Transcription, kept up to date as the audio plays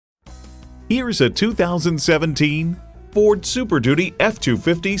Here's a 2017 Ford Super Duty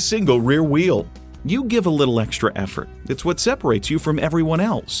F-250 single rear wheel. You give a little extra effort. It's what separates you from everyone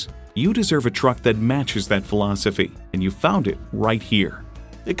else. You deserve a truck that matches that philosophy, and you found it right here.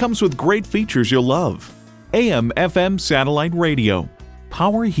 It comes with great features you'll love: AM/FM satellite radio,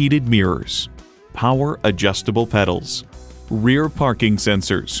 power heated mirrors, power adjustable pedals, rear parking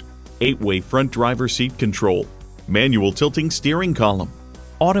sensors, 8-way front driver seat control, manual tilting steering column,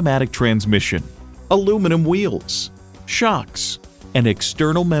 automatic transmission, aluminum wheels, shocks, and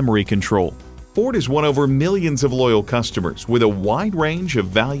external memory control. Ford has won over millions of loyal customers with a wide range of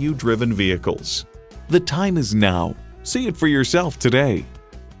value-driven vehicles. The time is now. See it for yourself today.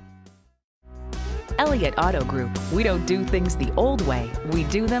 Elliott Auto Group. We don't do things the old way, we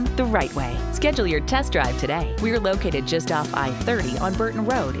do them the right way. Schedule your test drive today. We're located just off I-30 on Burton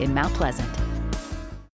Road in Mount Pleasant.